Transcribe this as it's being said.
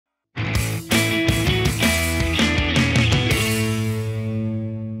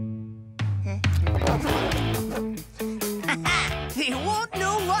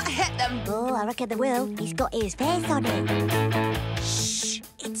reckon they will. He's got his face on it. Shh!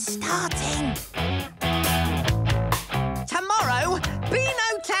 It's starting. Tomorrow,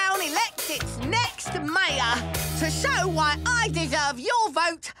 Beanotown elects its next mayor. To show why I deserve your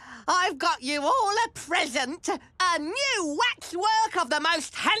vote, I've got you all a present. A new waxwork of the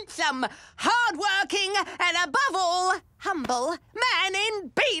most handsome, hard-working, and above all, humble man in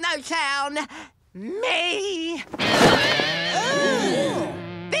Beanotown. Me!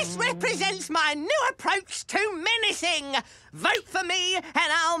 This represents my new approach to menacing. Vote for me and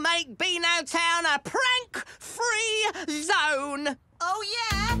I'll make Beanotown a prank-free zone. Oh,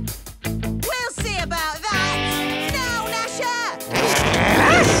 yeah? We'll see about that. Now, Gnasher!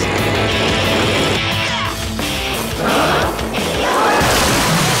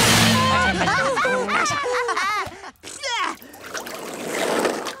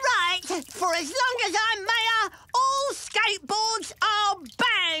 Right, for as long as I'm mayor, all skateboards are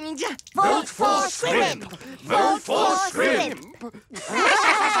banned. Vote for Shrimp! Vote for Shrimp! He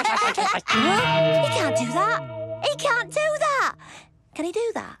can't do that. He can't do that. Can he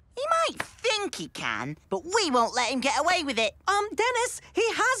do that? He might think he can, but we won't let him get away with it. Dennis, he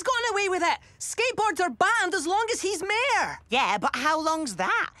has gotten away with it. Skateboards are banned as long as he's mayor. Yeah, but how long's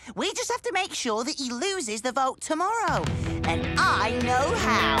that? We just have to make sure that he loses the vote tomorrow. And I know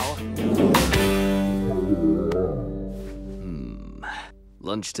how.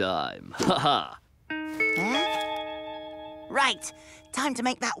 Lunchtime. Ha-ha. Right, time to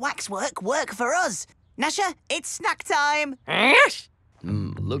make that waxwork work for us. Gnasher, it's snack time.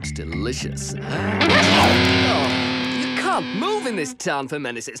 Looks delicious. Oh, you can't move in this town for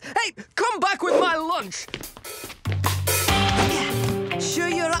menaces. Hey, come back with my lunch. Sure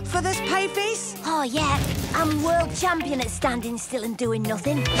you're up for this, Pieface? Oh, yeah. I'm world champion at standing still and doing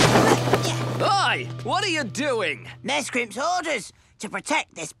nothing. Hi, what are you doing? Nescrimp's orders to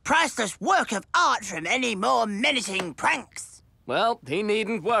protect this priceless work of art from any more menacing pranks. Well, he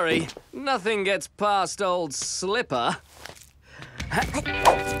needn't worry. Nothing gets past old Slipper.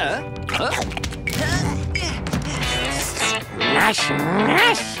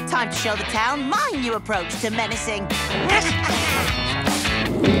 Time to show the town my new approach to menacing.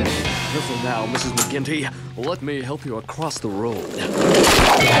 Careful now, Mrs. McGinty. Let me help you across the road.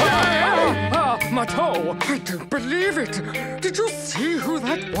 My toe! I don't believe it! Did you see who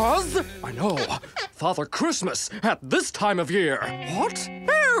that was? I know. Father Christmas at this time of year. What?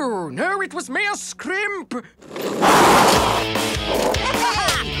 Oh, no, it was Mayor Scrimp! Mayor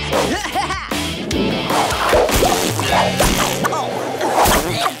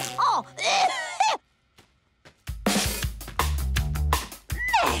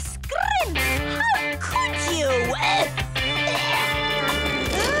Scrimp! How could you?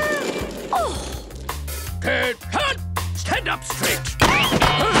 Stand up straight.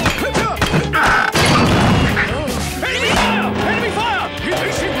 Enemy fire! Enemy fire!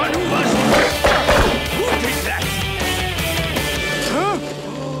 Evasive maneuvers! Who did that? Huh?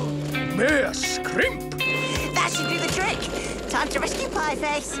 Mayor Scrimp! That should do the trick. Time to rescue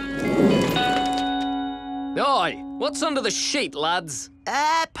Pieface. Oi, what's under the sheet, lads?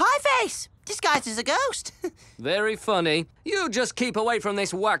 Pieface, disguised as a ghost. Very funny. You just keep away from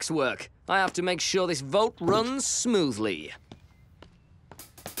this waxwork. I have to make sure this vote runs smoothly.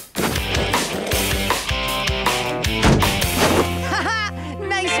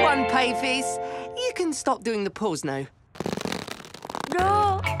 Nice one, Pieface. You can stop doing the pose now.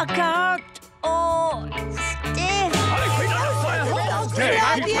 No, I can't. Oh, stiff.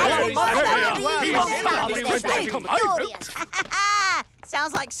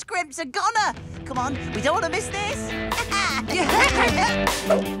 Sounds like Scrimp's a goner. Come on, we don't want to miss this.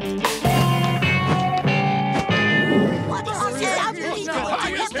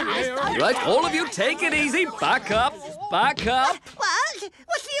 Right, all of you, take it easy. Back up. Back up. What?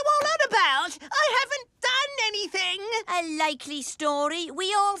 What are you all on about? I haven't done anything. A likely story.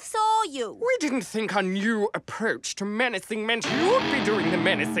 We all saw you. We didn't think a new approach to menacing meant you'd be doing the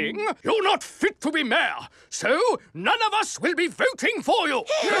menacing. You're not fit to be mayor, so none of us will be voting for you.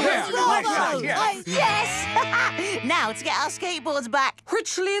 Yes! Now to get our skateboards back.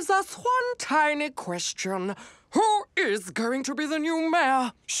 Which leaves us one tiny question. Who is going to be the new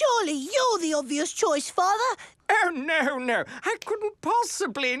mayor? Surely you're the obvious choice, Father. Oh, no. I couldn't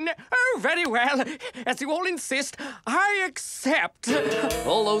possibly. Oh, very well. As you all insist, I accept.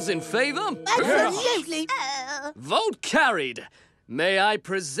 All those in favor? Absolutely. Vote carried. May I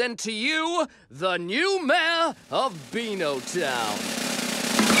present to you the new mayor of Beanotown.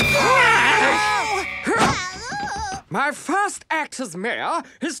 My first act as mayor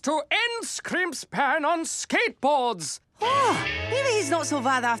is to end Scrimp's ban on skateboards. Oh, maybe he's not so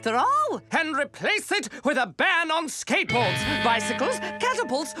bad after all. And replace it with a ban on skateboards, bicycles,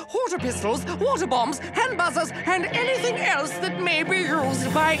 catapults, water pistols, water bombs, hand buzzers, and anything else that may be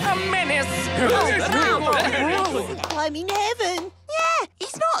used by a menace. I'm in heaven. Yeah,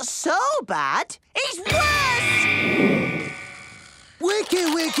 he's not so bad. He's worse! Wakey,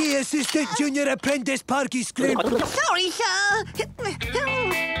 wakey, Assistant Junior Apprentice Parky Scrimp. Sorry, sir.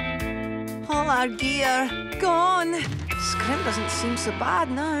 All our gear gone. Scrimp doesn't seem so bad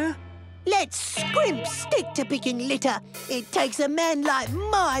now. Let Scrimp stick to picking litter. It takes a man like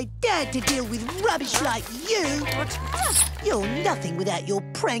my dad to deal with rubbish like you. You're nothing without your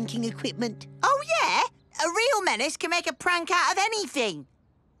pranking equipment. Oh, yeah? A real menace can make a prank out of anything.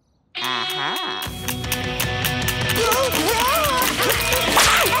 Aha.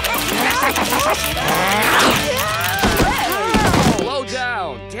 Slow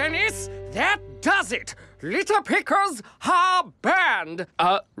down, Dennis. That does it. Litter pickers are banned.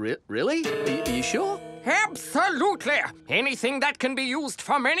 Really? You sure? Absolutely. Anything that can be used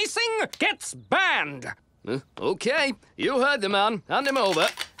for menacing gets banned. Okay, you heard the man. Hand him over.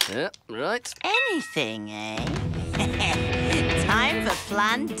 Yeah, right. Anything, eh? Time for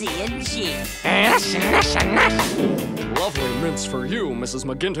Plan D and G. Lovely mints for you, Mrs.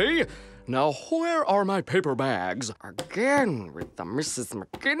 McGinty. Now, where are my paper bags? Again with the Mrs.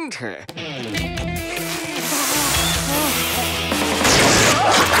 McGinty.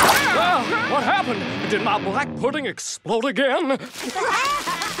 What happened? Did my black pudding explode again?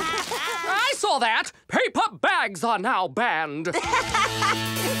 I saw that! Paper bags are now banned.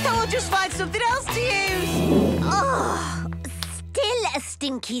 We'll just find something else to use. Oh, still a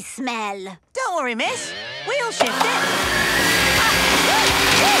stinky smell. Don't worry, miss. We'll shift it.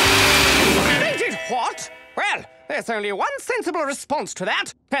 They did what? Well, there's only one sensible response to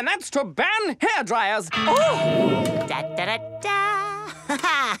that, and that's to ban hairdryers. Oh! Da-da-da-da.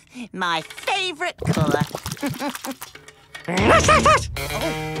 My favourite colour.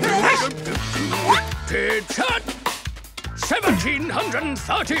 Tit-tat!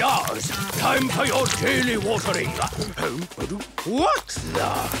 1,730 hours. Time for your daily watering. What the?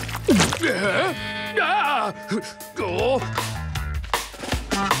 Oh.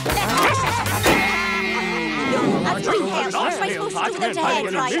 That's three hairs. What am I supposed to do without a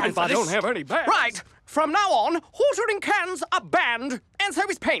hairdryer? If I don't have any bags. Right. From now on, watering cans are banned, and so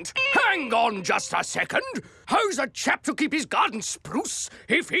is paint. Hang on just a second. How's a chap to keep his garden spruce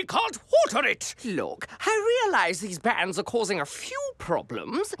if he can't water it? Look, I realise these bans are causing a few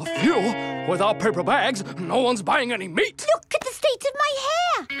problems. A few? Without paper bags, no one's buying any meat. Look at the state of my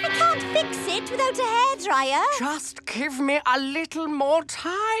hair. I can't fix it without a hairdryer. Just give me a little more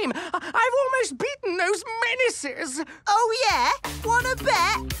time. I've almost beaten those menaces. Oh, yeah? Wanna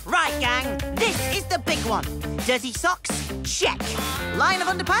bet? Right, gang. This is the big one. Dirty socks? Check. Line of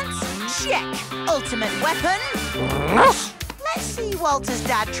underpants? Check. Ultimate weapon? Let's see Walter's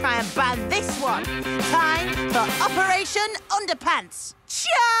dad try and ban this one. Time for Operation Underpants.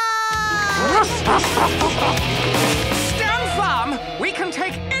 Charge! Stand firm. We can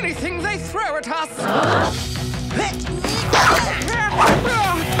take anything they throw at us.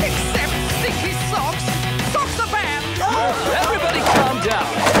 Except sticky socks. Socks are banned. Everybody calm down.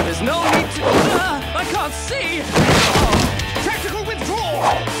 There's no need to... I can't see. Tactical withdrawal.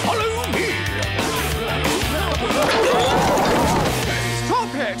 Follow me.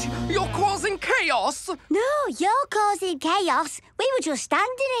 Stop it. You're causing chaos. No, you're causing chaos. We were just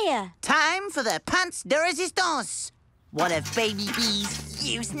standing here. Time for the pants de resistance. One of Baby B's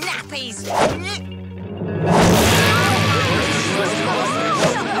used nappies.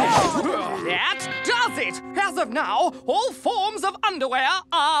 That does it! As of now, all forms of underwear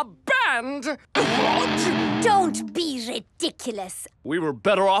are banned! What? Don't be ridiculous. We were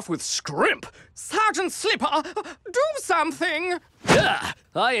better off with Scrimp. Sergeant Slipper, do something! Yeah,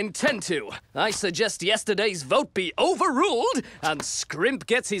 I intend to. I suggest yesterday's vote be overruled and Scrimp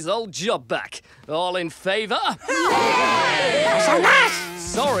gets his old job back. All in favour?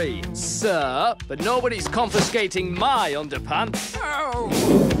 Sorry, sir, but nobody's confiscating my underpants. Oh.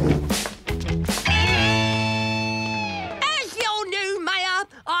 As your new mayor,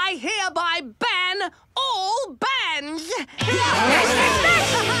 I hereby ban all bans.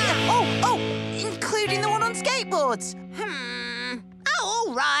 Oh, including the one on skateboards.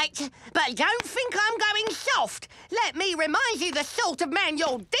 All right, but don't think I'm going soft. Let me remind you the sort of man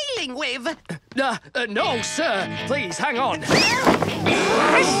you're dealing with. No, sir. Please, hang on.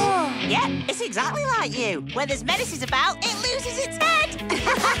 Yeah, it's exactly like you. When there's menaces about, it loses its head.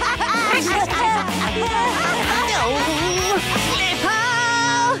 Slipper!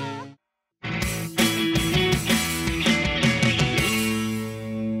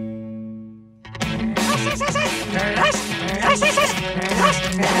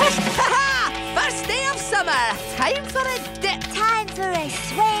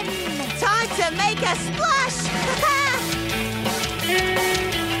 a splash!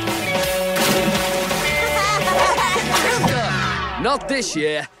 Not this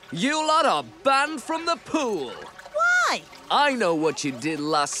year. You lot are banned from the pool. Why? I know what you did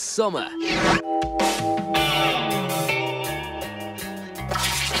last summer.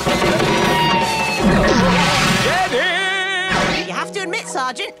 You have to admit,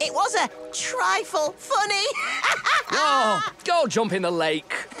 Sergeant, it was a trifle funny. Oh, go jump in the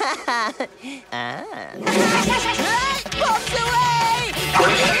lake. Bombs away!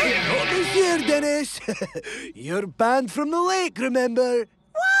 Here, Dennis. You're banned from the lake, remember?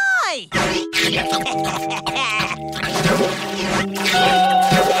 Why?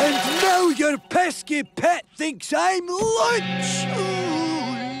 And now your pesky pet thinks I'm lunch.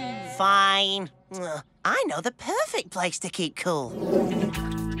 Fine. I know the perfect place to keep cool.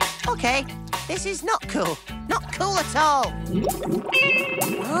 Okay, this is not cool. Not cool at all.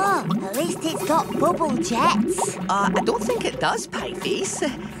 Oh, at least it's got bubble jets. I don't think it does, Pieface.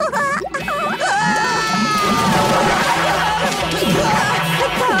 It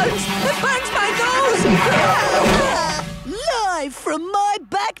burns my nose! Live from my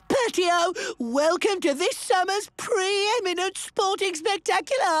back patio, welcome to this summer's preeminent sporting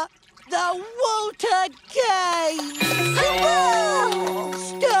spectacular, the Walter Games!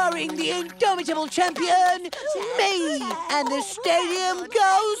 Starring the indomitable champion, me, and the stadium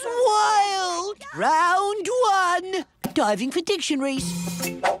goes wild! Round 1, diving for dictionaries.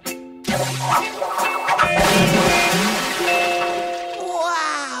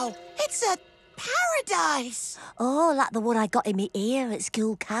 Wow, it's a paradise. Oh, like the one I got in my ear at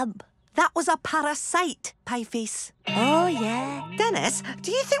school camp. That was a parasite, Pieface. Oh, yeah. Dennis,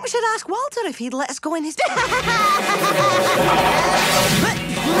 do you think we should ask Walter if he'd let us go in his... Come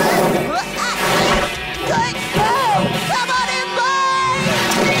on in,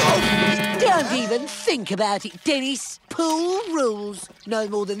 boys! Don't even think about it, Dennis. Pool rules. No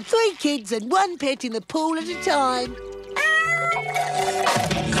more than 3 kids and 1 pet in the pool at a time.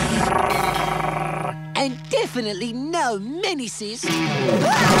 And definitely no menaces.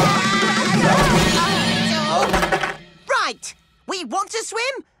 Right, we want to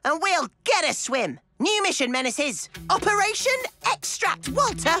swim, and we'll get a swim. New mission, Menaces. Operation Extract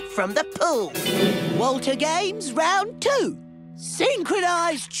Walter from the pool. Walter Games, round 2.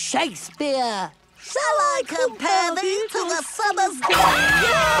 Synchronised Shakespeare. Shall I compare thee to the summer's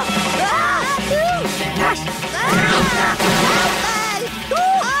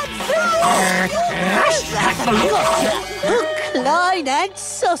Hook, line and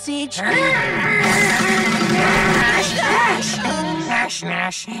sausage.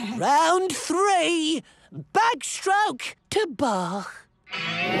 Round 3. Backstroke to Bach.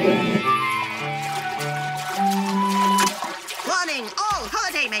 Warning all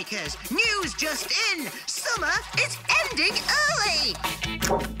holiday makers. News just in. Summer is ending early.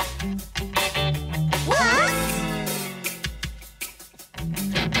 What?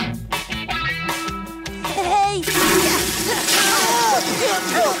 Hey!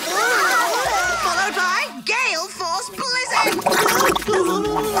 Followed by Gale Force Blizzard.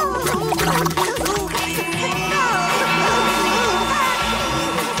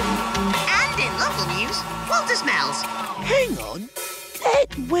 And in local news, Walter smells. Hang on. That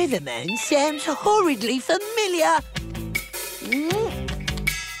weatherman sounds horridly familiar.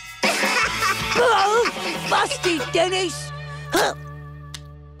 Oh, busted, Dennis.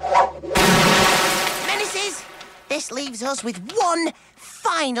 Menaces, this leaves us with one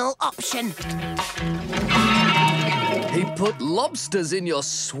final option. He put lobsters in your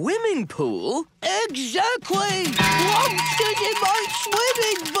swimming pool? Exactly. Lobsters in my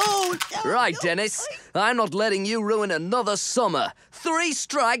swimming pool. Right, Dennis. I'm not letting you ruin another summer. 3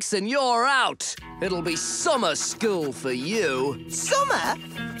 strikes and you're out. It'll be summer school for you. Summer?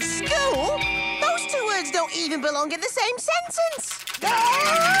 School? Those 2 words don't even belong in the same sentence.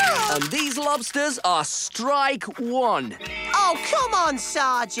 And these lobsters are strike 1. Oh, come on,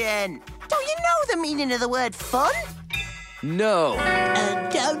 Sergeant. Don't you know the meaning of the word fun? No.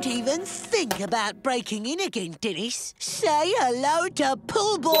 And don't even think about breaking in again, Dennis. Say hello to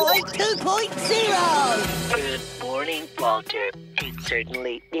Pool Boy 2.0. Good morning, Walter. It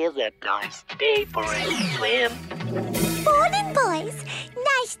certainly is a nice day for a swim. Morning, boys.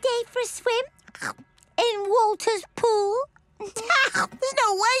 Nice day for a swim. In Walter's pool. There's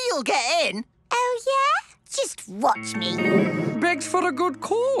no way you'll get in. Oh, yeah? Just watch me. Begged for a good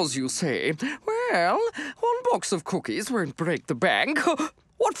cause, you say? Well, 1 box of cookies won't break the bank.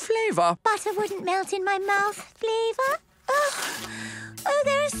 What flavour? Butter wouldn't melt in my mouth flavour. Oh,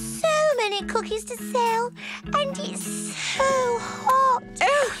 there are so many cookies to sell. And it's so hot.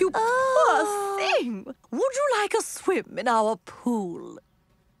 Oh, You poor thing. Would you like a swim in our pool?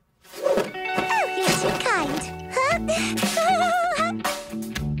 Oh, you're too kind.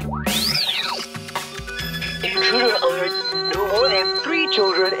 Intruder alert. No more than 3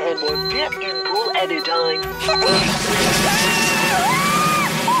 children and 1 pet in pool at a time.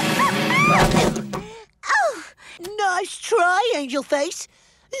 Oh, nice try, Angel Face.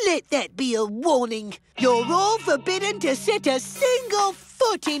 Let that be a warning. You're all forbidden to set a single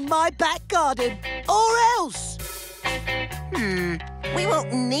foot in my back garden, or else. We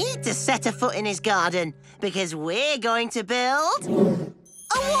won't need to set a foot in his garden because we're going to build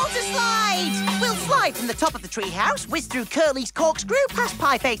a water slide. We'll slide from the top of the treehouse, whiz through Curly's corkscrew, past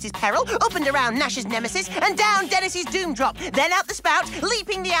Pieface's peril, up and around Gnasher's nemesis, and down Dennis's doom drop. Then out the spout,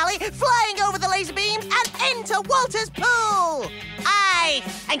 leaping the alley, flying over the laser beams, and into Walter's pool. Aye,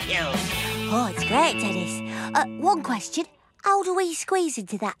 thank you. Oh, it's great, Dennis. One question. How do we squeeze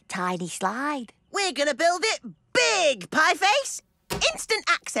into that tiny slide? We're gonna build it big, Pieface. Instant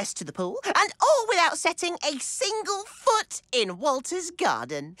access to the pool, and all without setting a single foot in Walter's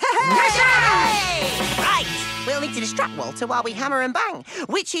garden. Right, we'll need to distract Walter while we hammer and bang,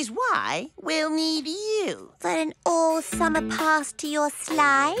 which is why we'll need you. For an all-summer pass to your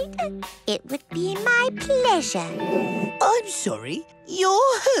slide? It would be my pleasure. I'm sorry,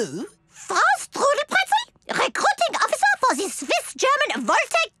 you're who? Fahrstuhlpretzel, recruiting officer for the Swiss-German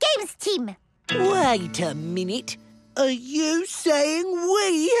Voltec Games team. Wait a minute. Are you saying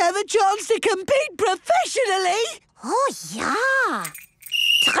we have a chance to compete professionally? Oh, yeah.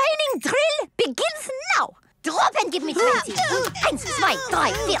 Training drill begins now. Drop and give me 20. 1, 2, 3,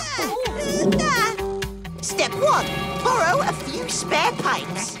 4. Step 1, borrow a few spare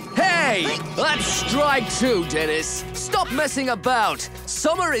pipes. Hey! That's strike 2, Dennis. Stop messing about.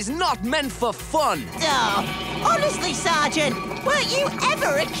 Summer is not meant for fun. Oh, honestly, Sergeant, weren't you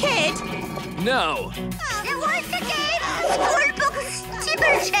ever a kid? No. Once again, schoolbook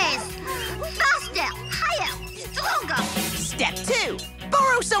steeplechase. Faster, higher, stronger. Step 2,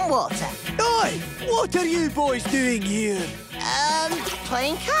 borrow some water. Oi! What are you boys doing here?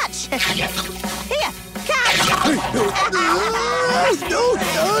 Playing catch. Here, catch. Well,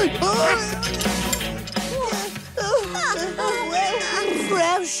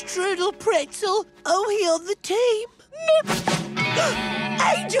 Frau Strudelpretzel, are we on the team?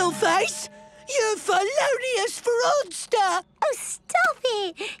 Angel Face! You felonious fraudster! Oh, stop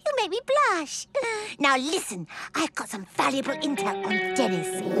it. You make me blush. Now listen, I've got some valuable intel on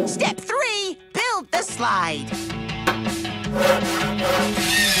Dennis. Step 3, build the slide.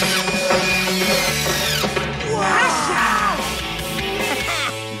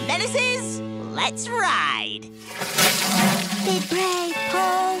 Menaces, let's ride. Be brave,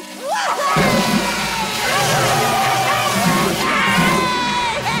 Paul.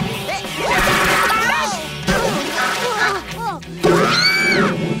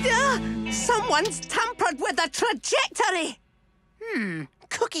 Someone's tampered with the trajectory.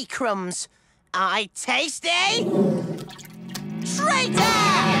 Cookie crumbs. I taste a traitor!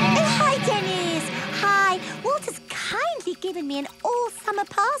 Hi, Dennis. Hi. Walter's kindly given me an all-summer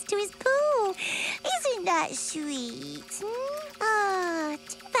pass to his pool. Isn't that sweet? Oh,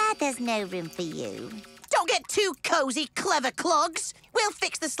 too bad there's no room for you. Don't get too cozy, clever clogs. We'll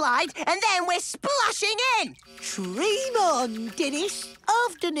fix the slide, and then we're splashing in. Dream on, Dennis.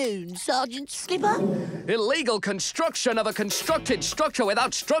 Afternoon, Sergeant Slipper. Illegal construction of a constructed structure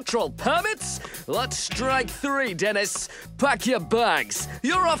without structural permits? That's strike 3, Dennis. Pack your bags.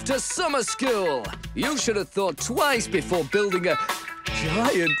 You're off to summer school. You should have thought twice before building a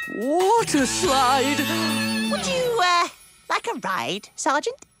giant water slide. Would you, like a ride,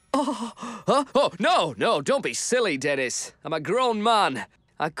 Sergeant? Huh? Oh, no, don't be silly, Dennis. I'm a grown man.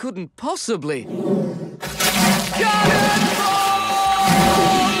 I couldn't possibly. Cannonball!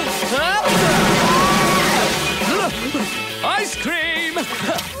 Ice cream!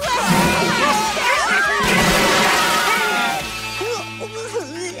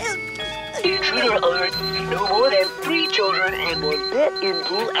 Intruder alert. No more than 3 children and 1 pet in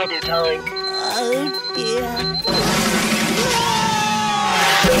pool at a time. Oh, dear.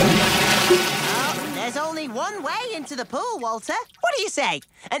 Oh, there's only one way into the pool, Walter. What do you say?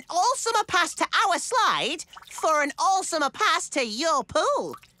 An all-summer pass to our slide for an all-summer pass to your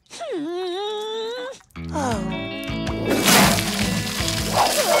pool.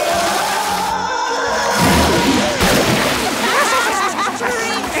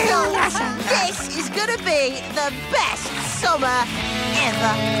 This is gonna be the best summer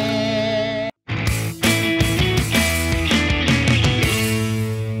ever.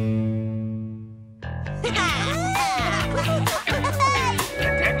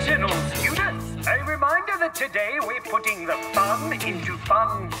 Today we're putting the fun into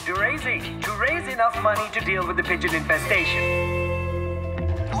fundraising to raise enough money to deal with the pigeon infestation.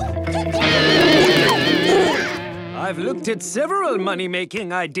 I've looked at several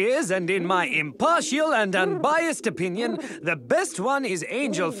money-making ideas, and in my impartial and unbiased opinion, the best one is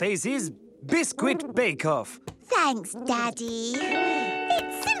Angel Face's Biscuit Bake-Off. Thanks, Daddy.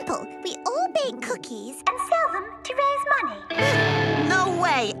 It's simple. We all bake cookies and sell them to raise money. No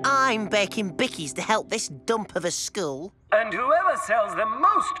way I'm baking bickies to help this dump of a school. And whoever sells the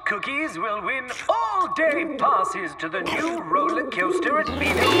most cookies will win all-day passes to the new roller coaster at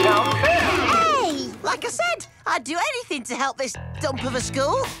Menace Town Fair. Hey! Like I said, I'd do anything to help this dump of a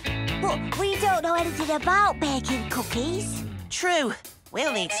school. But we don't know anything about baking cookies. True.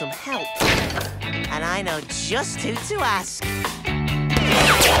 We'll need some help. And I know just who to ask.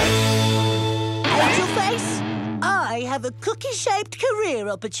 Angel Face, I have a cookie-shaped career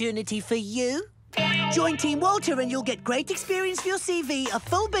opportunity for you. Join Team Walter and you'll get great experience for your CV, a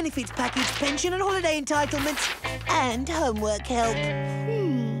full benefits package, pension and holiday entitlements, and homework help.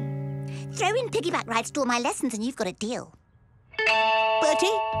 Throw in piggyback rides to all my lessons and you've got a deal.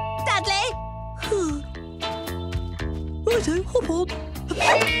 Bertie? Dudley? Righto, hop on.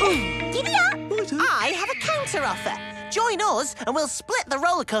 Giddy up! Righto. I have a counter offer. Join us and we'll split the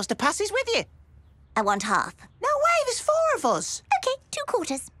roller coaster passes with you. I want half. No way, there's 4 of us. Okay, 2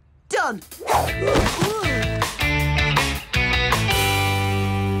 quarters. Done.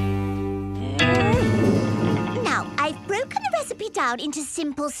 Now, I've broken the recipe down into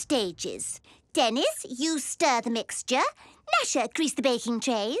simple stages. Dennis, you stir the mixture. Gnasher, grease the baking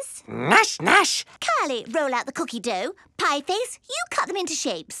trays. Nash, Nash. Carly, roll out the cookie dough. Pieface, you cut them into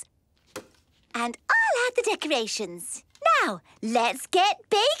shapes. And I'll add the decorations. Now, let's get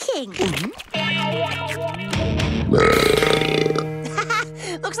baking.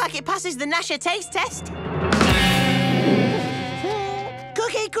 Looks like it passes the Gnasher taste test.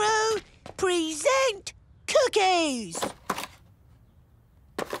 Cookie crew, present cookies.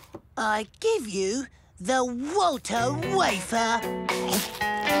 I give you the Walter wafer.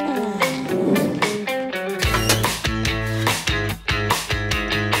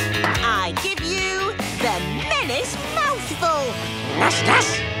 I give you the Menace mouthful. Nash,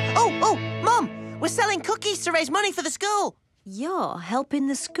 Nash. Oh, Mum, we're selling cookies to raise money for the school. You're helping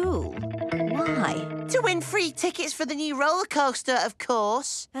the school. Why? To win free tickets for the new roller coaster, of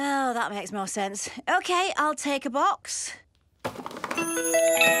course. Oh, that makes more sense. OK, I'll take a box.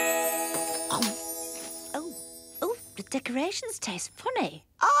 Oh, the decorations taste funny.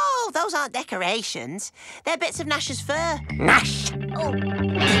 Oh, those aren't decorations. They're bits of Nash's fur. Nash! Oh.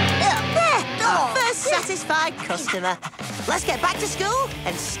 There! Oh, first satisfied customer. Let's get back to school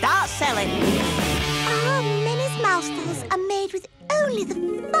and start selling. Our Menace mouthfuls are made with only the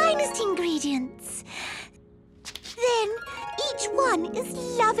finest ingredients. Then each one is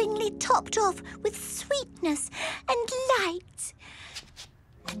lovingly topped off with sweetness and light.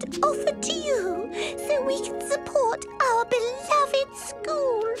 And offered to you so we can support our beloved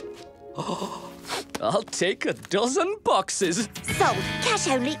school. I'll take a dozen boxes. Sold. Cash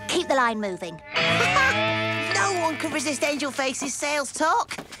only. Keep the line moving. No one can resist Angel Face's sales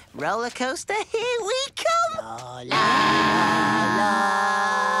talk. Roller coaster, here we come. La, la.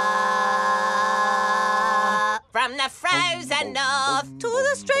 From the frozen north To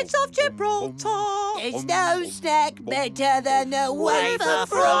the Straits of Gibraltar. There's no snack better than a wafer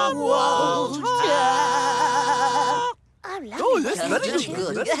from Walter. Oh, that's very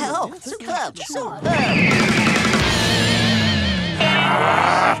good. Oh, superb.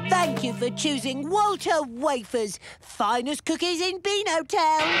 Thank you for choosing Walter Wafers, finest cookies in Beano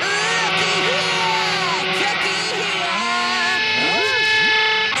Town.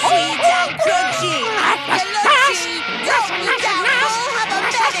 Sweet and crunchy, deluxe. Don't be doubtful, have a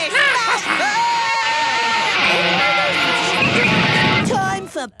Menace mouthful. Time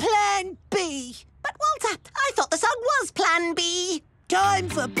for Plan B. But Walter, I thought the song was Plan B. Time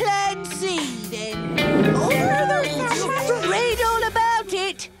for Plan C, then. Read all about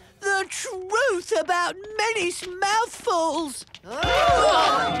it. The truth about Menace mouthfuls.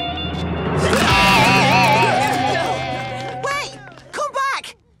 Wait, come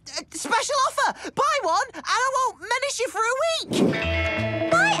back. Special offer. Buy one and I won't menace you for a week.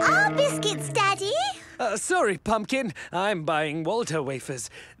 buy our biscuits, Daddy. Sorry, Pumpkin. I'm buying Walter wafers.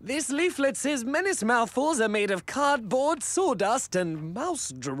 This leaflet says Menace mouthfuls are made of cardboard, sawdust, and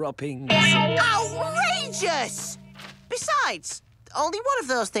mouse droppings. Outrageous! Besides, only one of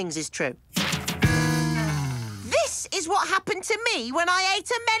those things is true. This is what happened to me when I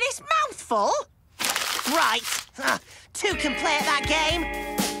ate a Menace mouthful. Right, 2 can play at that game.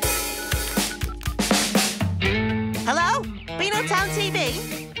 Hello? Beanotown TV?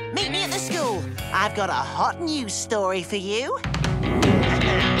 Meet me at the school. I've got a hot news story for you.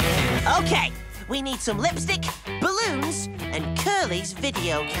 OK, we need some lipstick, balloons, and Curly's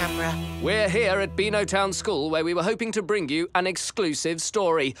video camera. We're here at Beanotown School where we were hoping to bring you an exclusive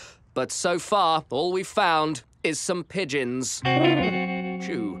story. But so far, all we've found is some pigeons.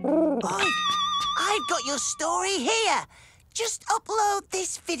 Shoo. I've got your story here. Just upload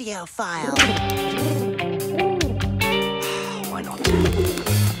this video file. Why not?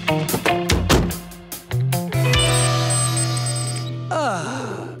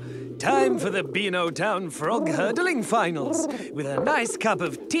 Time for the Beanotown Frog Hurdling Finals, with a nice cup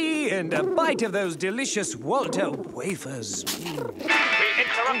of tea and a bite of those delicious Walter wafers. We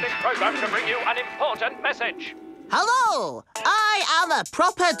interrupt this program to bring you an important message. Hello, I am a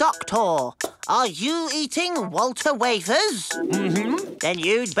proper doctor. Are you eating Walter wafers? Mm-hmm. Then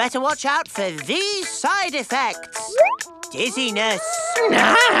you'd better watch out for these side effects. Dizziness.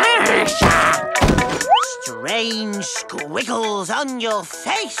 Strange squiggles on your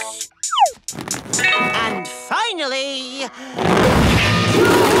face. And finally...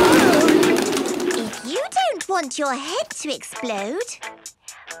 If you don't want your head to explode,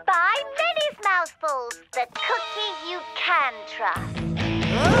 buy Menace mouthfuls, the cookie you can trust.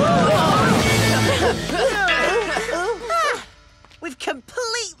 We've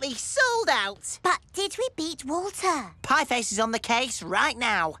completely sold out. But did we beat Walter? Pieface is on the case right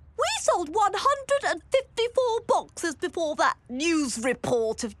now. We sold 154 boxes before that news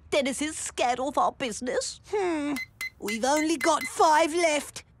report of Dennis's scared off our business. We've only got 5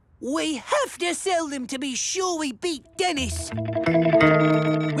 left. We have to sell them to be sure we beat Dennis.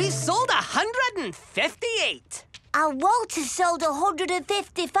 We sold 158. And Walter sold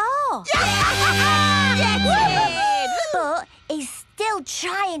 154. But he's still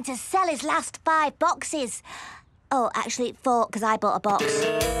trying to sell his last 5 boxes. Oh, actually 4, because I bought a box.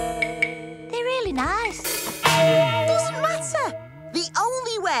 They're really nice. Doesn't matter. The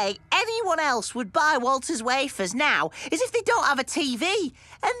only way anyone else would buy Walter's wafers now is if they don't have a TV.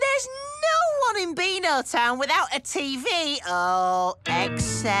 And there's no one in Beanotown without a TV. Oh,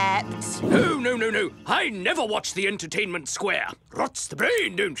 except... No. I never watch the entertainment square. Rots the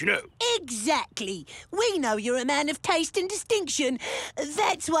brain, don't you know? Exactly. We know you're a man of taste and distinction.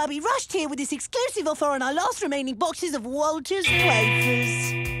 That's why we rushed here with this exclusive offer on our last remaining boxes of Walter's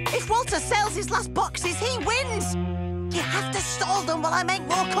wafers. If Walter sells his last boxes, he wins. You have to stall them while I make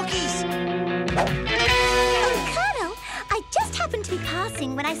more cookies. Oh, Colonel, I just happened to be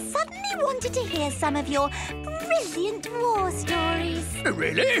passing when I suddenly wanted to hear some of your brilliant war stories.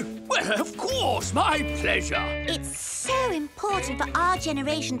 Really? Well, of course, my pleasure. It's so important for our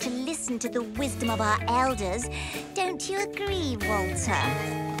generation to listen to the wisdom of our elders. Don't you agree, Walter?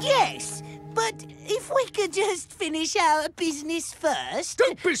 Yes, but if we could just finish our business first...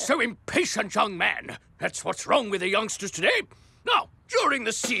 Don't be so impatient, young man. That's what's wrong with the youngsters today. Now, during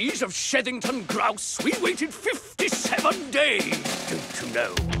the siege of Shethington Grouse, we waited 57 days, don't you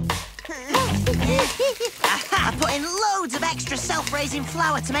know? I put in loads of extra self-raising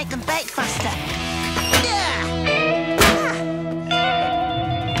flour to make them bake faster.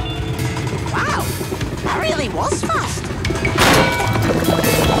 Wow, that really was fast.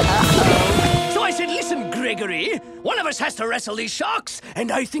 So I said, listen, Gregory, one of us has to wrestle these sharks,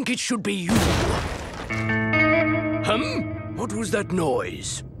 and I think it should be you. What was that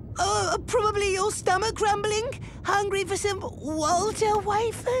noise? Probably your stomach rumbling. Hungry for some Walter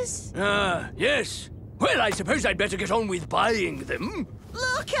wafers? Yes. Well, I suppose I'd better get on with buying them.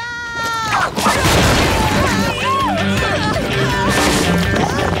 Look out!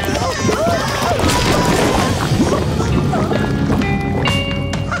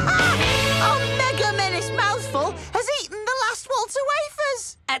 Our Mega Menace mouthful has eaten the last Walter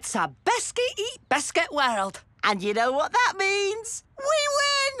wafers. It's a biscuit-eat biscuit world. And you know what that means? We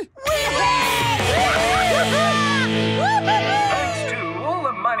win! Thanks to all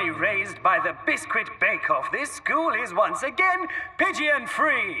the money raised by the Biscuit Bake-Off, this school is once again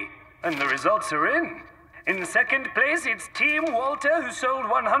pigeon-free. And the results are in. In second place, it's Team Walter, who sold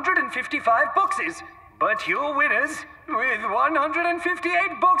 155 boxes. But your winners, with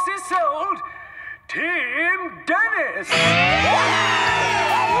 158 boxes sold, Team Dennis!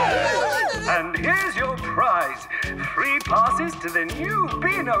 And here's your prize. Free passes to the new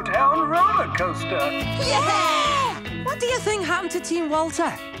Beanotown roller coaster. Yeah! What do you think happened to Team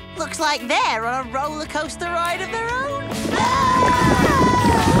Walter? Looks like they're on a roller coaster ride of their own.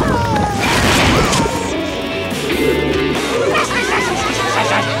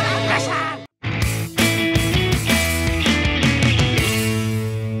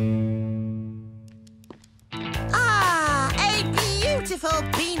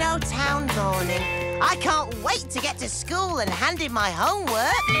 to school and hand in my homework.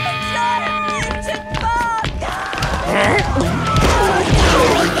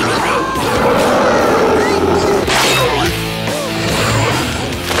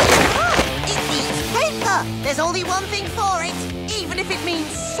 It eats paper. There's only one thing for it, even if it means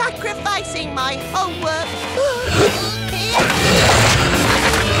sacrificing my homework.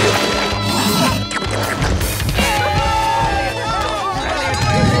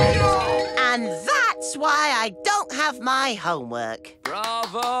 And that's why I don't have my homework.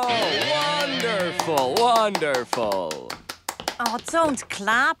 Bravo! Wonderful, wonderful. Oh, don't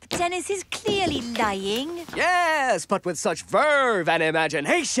clap. Dennis is clearly lying. Yes, but with such verve and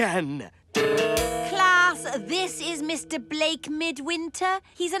imagination. Class, this is Mr. Blake Midwinter.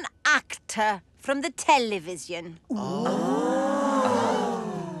 He's an actor from the television.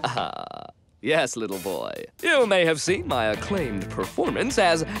 Yes, little boy. You may have seen my acclaimed performance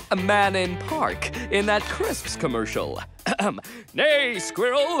as a man in park in that Crisps commercial. Nay,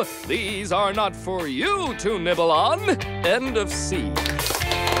 squirrel, these are not for you to nibble on. End of scene.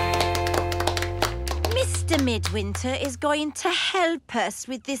 Mr. Midwinter is going to help us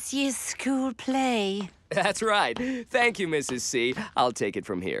with this year's school play. That's right. Thank you, Mrs. C. I'll take it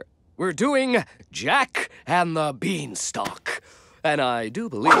from here. We're doing Jack and the Beanstalk. And I do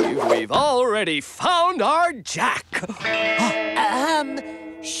believe we've already found our Jack.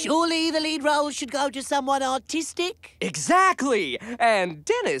 Surely the lead role should go to someone artistic? Exactly! And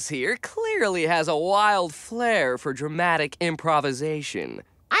Dennis here clearly has a wild flair for dramatic improvisation.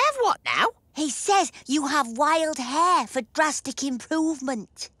 I have what now? He says you have wild hair for drastic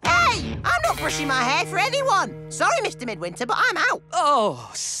improvement. Hey, I'm not brushing my hair for anyone. Sorry, Mr. Midwinter, but I'm out.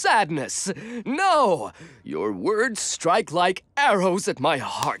 Oh, sadness. No! Your words strike like arrows at my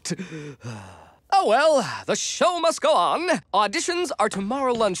heart. Oh, well, the show must go on. Auditions are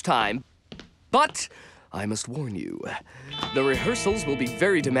tomorrow lunchtime. But I must warn you, the rehearsals will be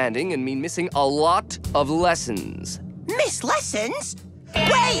very demanding and mean missing a lot of lessons. Miss lessons?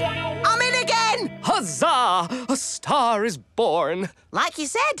 Wait, I'm in again! Huzzah! A star is born. Like you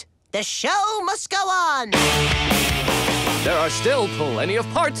said, the show must go on. There are still plenty of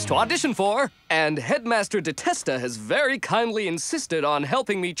parts to audition for, and Headmaster Detesta has very kindly insisted on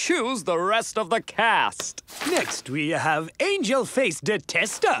helping me choose the rest of the cast. Next, we have Angel Face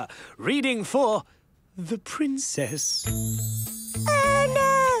Detesta reading for the princess. Oh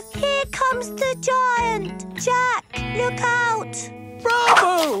no! Here comes the giant! Jack, look out!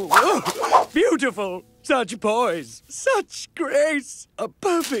 Bravo! Beautiful! Such poise, such grace, a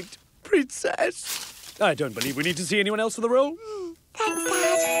perfect princess. I don't believe we need to see anyone else for the role. Thanks,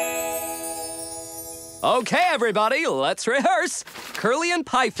 Dad. Okay, everybody, let's rehearse. Curly and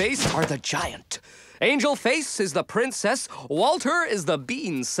Pieface are the giant. Angel Face is the princess, Walter is the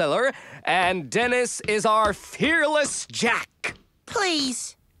bean seller, and Dennis is our fearless Jack.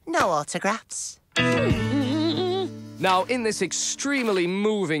 Please, no autographs. Now, in this extremely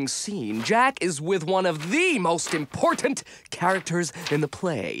moving scene, Jack is with one of the most important characters in the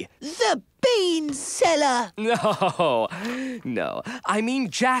play. The bean seller. No, I mean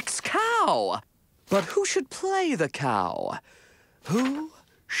Jack's cow. But who should play the cow? Who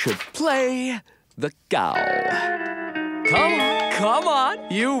should play the cow? Come on.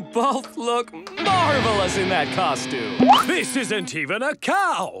 You both look marvelous in that costume. This isn't even a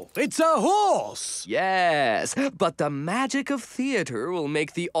cow. It's a horse. Yes, but the magic of theater will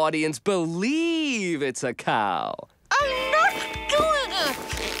make the audience believe it's a cow. I'm not doing it!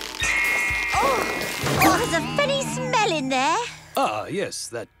 Oh, there's a funny smell in there. Ah, yes,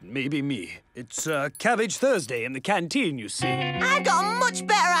 that may be me. It's Cabbage Thursday in the canteen, you see. I've got a much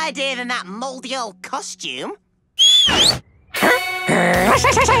better idea than that mouldy old costume.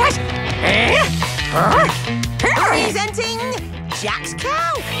 Presenting Jack's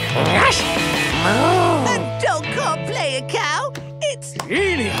cow. A dog can't play a cow. It's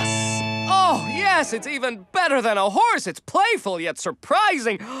Genius! Oh, yes, it's even better than a horse. It's playful yet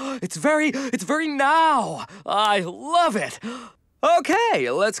surprising. It's very now. I love it. Okay,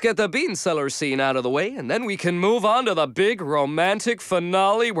 let's get the bean seller scene out of the way, and then we can move on to the big romantic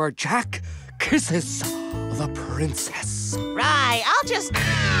finale where Jack kisses the princess. Right, I'll just...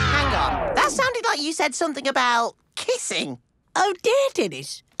 Hang on. That sounded like you said something about kissing. Oh, dear,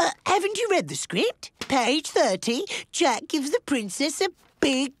 Dennis. Haven't you read the script? Page 30, Jack gives the princess a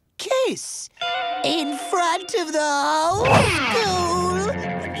big kiss. In front of the whole school.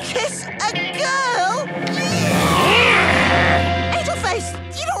 Kiss a girl? Angel Face,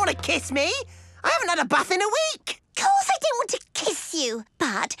 you don't want to kiss me. I haven't had a bath in a week. Of course I don't want to kiss you,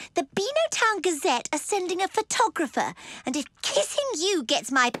 but the Beano Town Gazette are sending a photographer, and if kissing you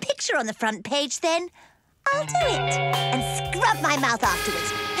gets my picture on the front page, then I'll do it. And scrub my mouth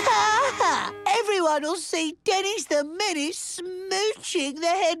afterwards. Everyone will see Dennis the Menace smooching the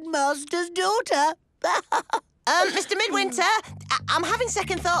headmaster's daughter. Mr. Midwinter, I'm having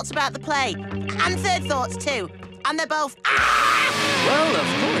second thoughts about the play. And third thoughts, too. And they're both... Well, of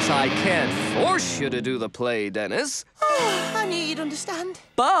course I can't force you to do the play, Dennis. I knew you'd understand.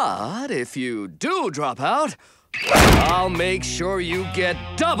 But if you do drop out, I'll make sure you get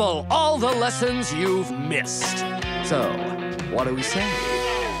double all the lessons you've missed. So, what do we say?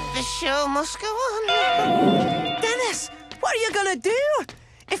 The show must go on. Dennis, what are you gonna do?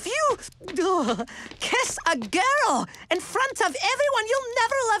 If you kiss a girl in front of everyone, you'll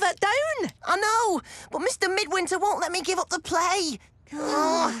never live it down. I know, but Mr. Midwinter won't let me give up the play.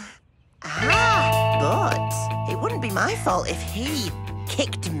 But it wouldn't be my fault if he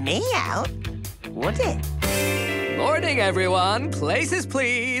kicked me out, would it? Morning, everyone. Places,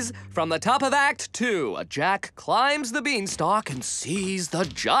 please. From the top of Act 2, Jack climbs the beanstalk and sees the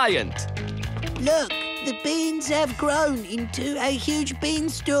giant. Look, the beans have grown into a huge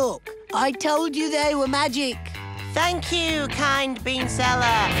beanstalk. I told you they were magic. Thank you, kind bean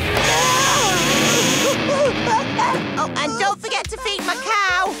seller. Oh, and don't forget to feed my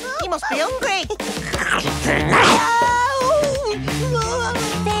cow. He must be hungry.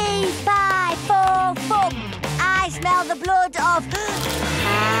 3, 5, 4, 4. I smell the blood of...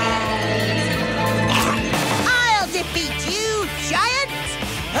 I'll defeat you, giant.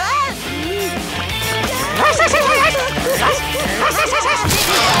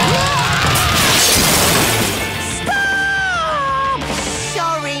 Stop!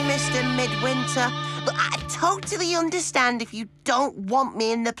 Sorry, Mr. Midwinter. Look, I totally understand if you don't want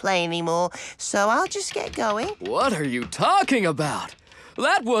me in the play anymore, so I'll just get going. What are you talking about?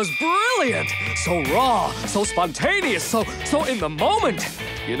 That was brilliant! So raw, so spontaneous, so in the moment.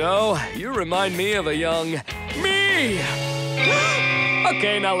 You know, you remind me of a young me.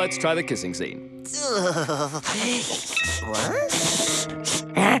 Okay, now let's try the kissing scene. What?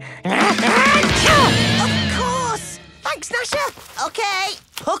 Of course! Thanks, Gnasher. Okay,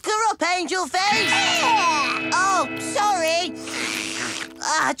 pucker up, angel face. Oh, sorry.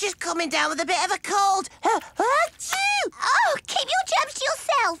 Just coming down with a bit of a cold. Oh, keep your germs to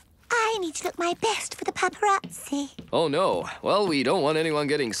yourself. I need to look my best for the paparazzi. Oh, no. Well, we don't want anyone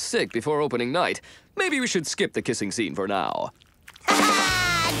getting sick before opening night. Maybe we should skip the kissing scene for now.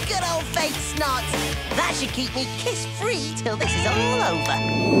 Good old fake snot. That should keep me kiss-free till this is all over.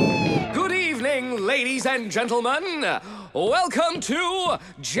 Good evening, ladies and gentlemen. Welcome to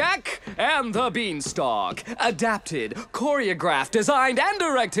Jack and the Beanstalk. Adapted, choreographed, designed, and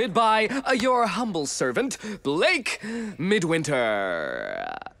directed by your humble servant, Blake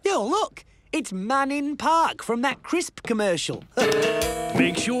Midwinter. Oh, look. It's Manning Park from that crisp commercial.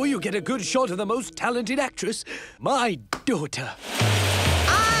 Make sure you get a good shot of the most talented actress, my daughter.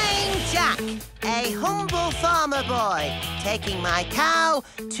 Jack, a humble farmer boy, taking my cow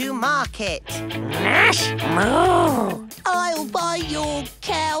to market. I'll buy your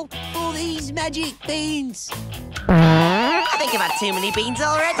cow for these magic beans. I think I've had too many beans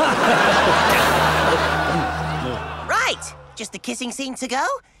already. Right, just the kissing scene to go.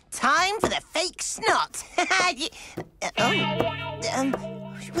 Time for the fake snot.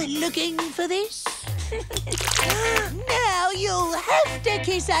 We're looking for this. Now you'll have to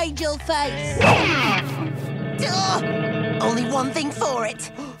kiss Angel Face. Only one thing for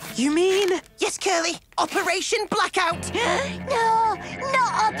it. You mean? Yes, Curly. Operation Blackout. No,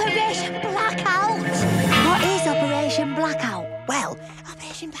 not Operation Blackout. What is Operation Blackout? Well,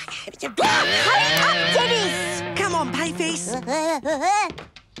 Operation Blackout. Hurry up, Dennis! Come on, Pieface.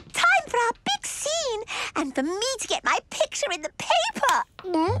 Time for our big scene and for me to get my picture in the paper.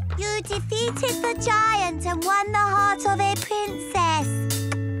 You defeated the giant and won the heart of a princess.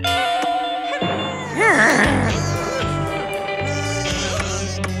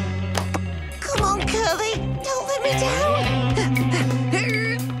 Come on, Curly. Don't let me down.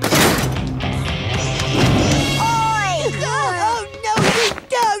 Oi! Oh, no, you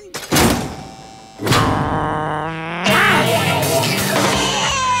don't.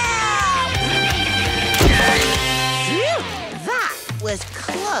 That was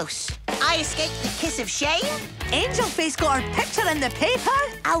close. I escaped the kiss of shame. Angel Face got her picture in the paper.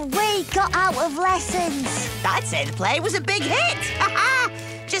 And we got out of lessons. I'd say the play was a big hit.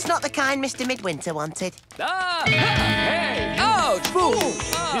 Just not the kind Mr. Midwinter wanted. Hey! Ouch!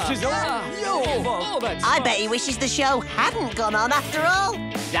 This is all your fault. I bet he wishes the show hadn't gone on after all.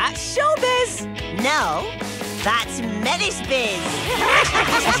 That's showbiz. No, that's Menace biz.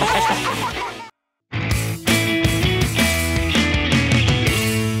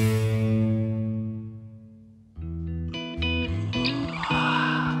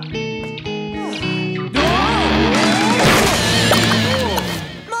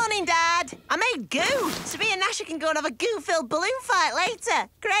 little balloon fight later.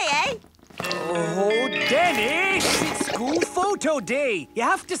 Great, eh? Oh, Dennis! It's school photo day. You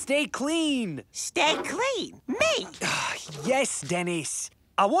have to stay clean. Stay clean? Me? Yes, Dennis.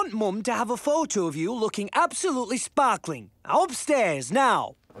 I want Mum to have a photo of you looking absolutely sparkling. Upstairs,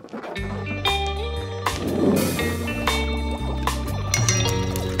 now.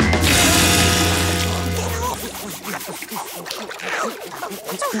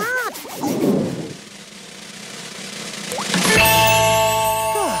 So hard.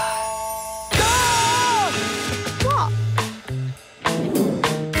 What?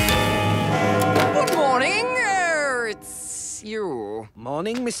 Good morning. It's you.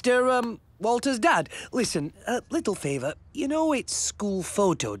 Morning, Mr. Walter's dad. Listen, little favour. You know it's school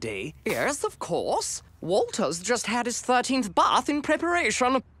photo day. Yes, of course. Walter's just had his 13th bath in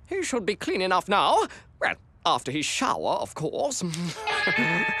preparation. He should be clean enough now. Well, after his shower, of course.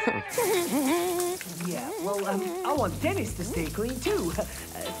 Yeah, well, I want Dennis to stay clean too.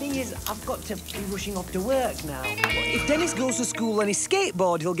 Thing is, I've got to be rushing off to work now. If Dennis goes to school on his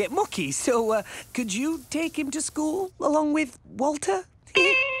skateboard, he'll get mucky. So, could you take him to school along with Walter?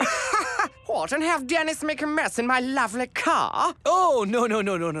 What, and have Dennis make a mess in my lovely car? Oh, no.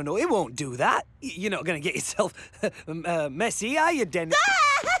 It won't do that. You're not going to get yourself messy, are you, Dennis?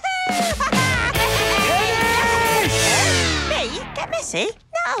 Me? Get messy?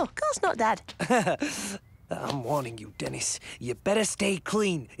 No, of course not, Dad. I'm warning you, Dennis. You better stay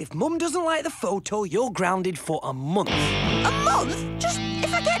clean. If Mum doesn't like the photo, you're grounded for a month. A month? Just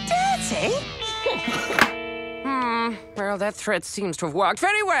if I get dirty? Well, that threat seems to have worked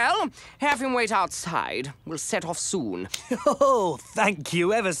very well. Have him wait outside. We'll set off soon. Oh, thank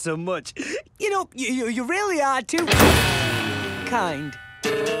you ever so much. You know, you really are too kind.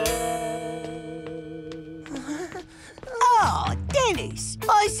 Oh, Dennis,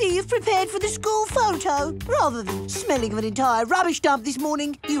 I see you've prepared for the school photo. Rather than smelling of an entire rubbish dump this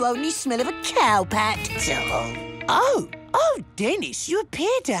morning, you only smell of a cow pat. Oh, Dennis, you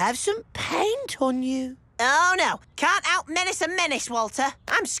appear to have some paint on you. Oh, no. Can't out-menace a menace, Walter.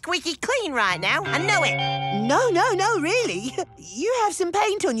 I'm squeaky clean right now. I know it. No, really. You have some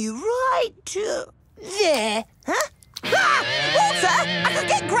paint on you right there. Huh? Ah! Walter! I could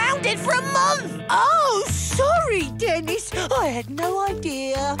get grounded for a month! Oh, sorry, Dennis. I had no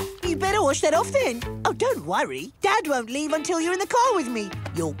idea. You better wash that off then. Oh, don't worry. Dad won't leave until you're in the car with me.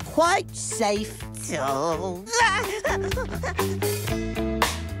 You're quite safe. Oh.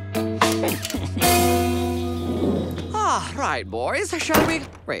 Right, boys. Shall we...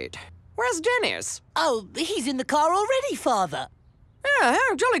 Wait. Where's Dennis? Oh, he's in the car already, Father. Yeah,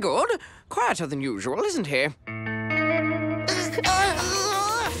 jolly good. Quieter than usual, isn't he?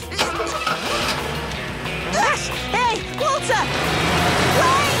 Hey, Walter!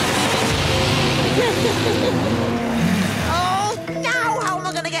 Wait! Oh, now how am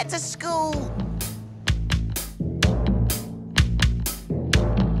I going to get to school?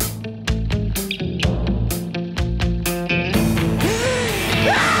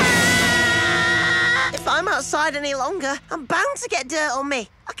 If I'm outside any longer, I'm bound to get dirt on me.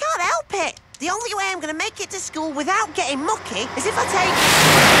 I can't help it. The only way I'm going to make it to school without getting mucky is if I take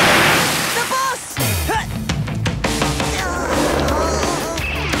the bus.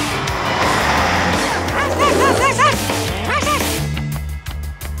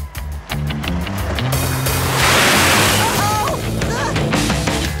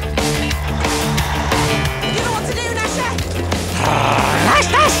 You know what to do, Gnasher?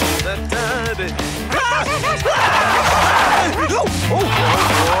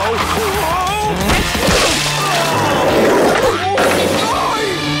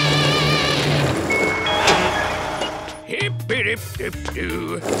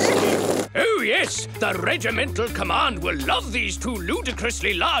 Hip-dip-dip-doo. Oh, yes, the regimental command will love these two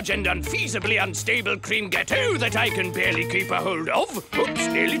ludicrously large and unfeasibly unstable cream gâteaux that I can barely keep a hold of. Oops,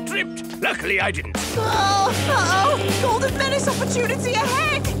 nearly tripped. Luckily, I didn't. Oh, uh-oh! Golden menace opportunity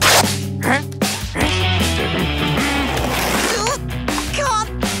ahead! Huh?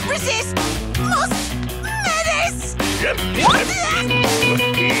 Can't resist! Must menace!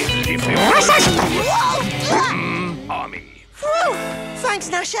 Army. Whew. Thanks,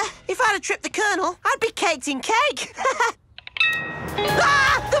 Gnasher. If I'd have tripped the Colonel, I'd be caked in cake.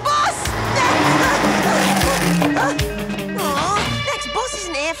 Ah! The bus! Oh, next bus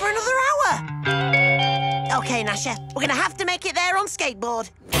isn't here for another hour. OK, Gnasher, we're going to have to make it there on skateboard.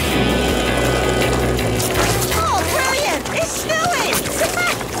 Oh, brilliant! It's snowing!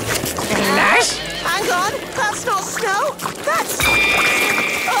 Hang on, that's not snow. That's...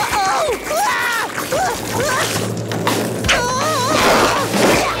 Uh-oh!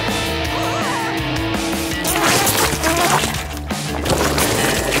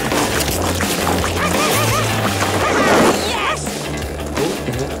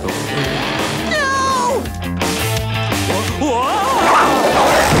 No!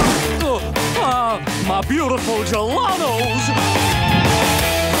 My beautiful gelatos!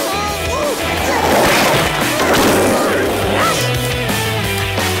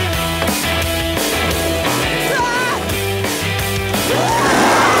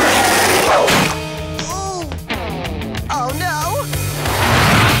 Oh no!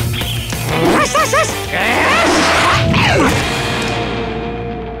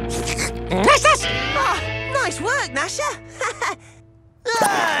 Nice work, Gnasher.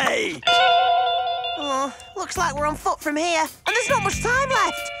 Hey! Oh, looks like we're on foot from here, and there's not much time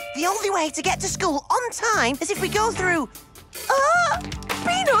left. The only way to get to school on time is if we go through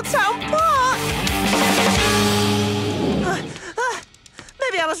Beano Town Park.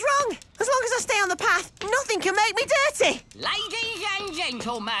 Maybe I was wrong. As long as I stay on the path, nothing can make me dirty. Ladies and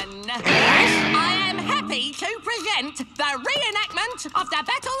gentlemen, I am happy to present the reenactment of the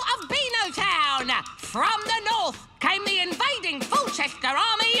Battle of Beano Town. From the north came the invading Fulchester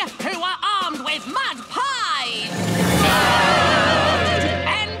army, who were armed with mud pies.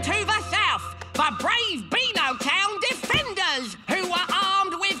 And to the south, the brave Beano Town defenders, who were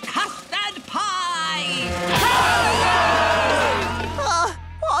armed with custard pies.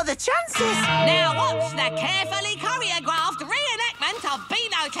 What are the chances? Now watch the carefully choreographed reenactment of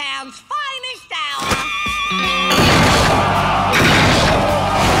Beano Town's finest hour.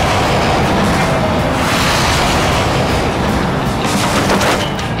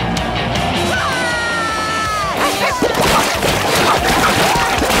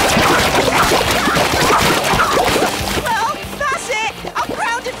 Well, that's it. I'm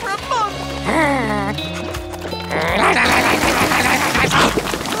grounded for a month.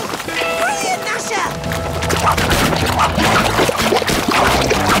 Brilliant, Gnasher!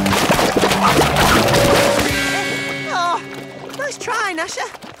 Oh, nice try, Gnasher.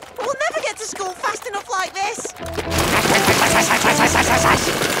 But we'll never get to school fast enough like this.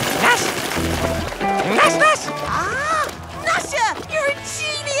 Ah, Gnasher, you're a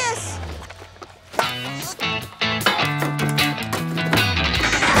genius!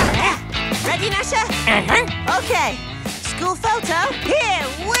 Ready, Gnasher? Okay. School photo, here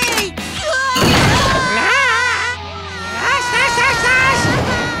we go!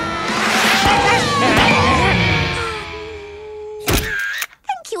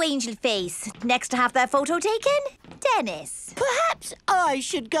 Thank you, Angel Face. Next to have their photo taken, Dennis. Perhaps I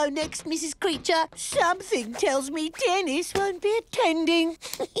should go next, Mrs. Creature. Something tells me Dennis won't be attending.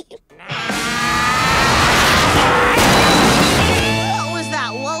 What was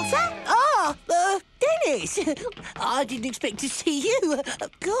that, Walter? Dennis! I didn't expect to see you.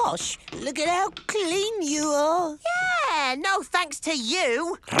 Gosh, look at how clean you are. Yeah, no thanks to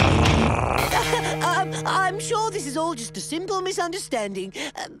you. I'm sure this is all just a simple misunderstanding.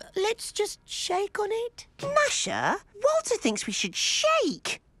 Let's just shake on it. Gnasher, Walter thinks we should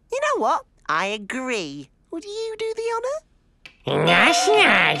shake. You know what? I agree. Would you do the honour? Nash,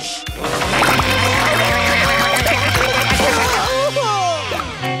 nash.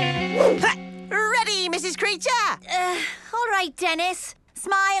 Ready, Mrs. Creature? All right, Dennis.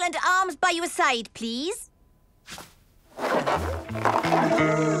 Smile and arms by your side, please.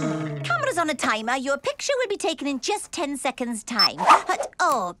 Camera's on a timer. Your picture will be taken in just 10 seconds' time.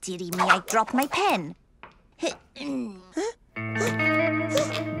 Oh, dearie me, I dropped my pen.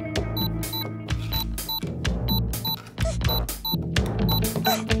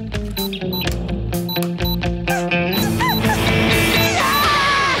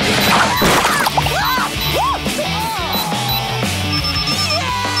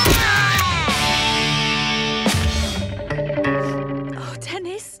 Oh,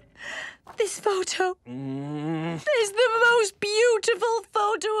 Dennis, this photo is the most beautiful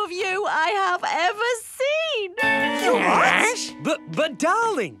photo of you I have ever seen. What? But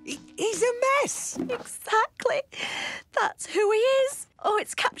darling, he's a mess. Exactly. That's who he is. Oh,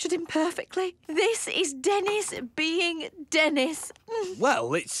 it's captured him perfectly. This is Dennis being Dennis.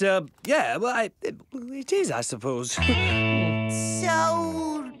 Well, it's, yeah, well, it is, I suppose. So,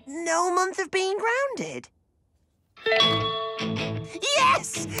 no month of being grounded?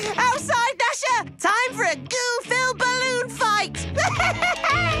 Yes! Outside, Gnasher! Time for a goo-filled balloon fight!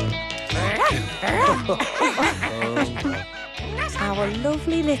 Our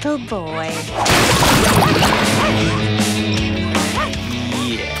lovely little boy.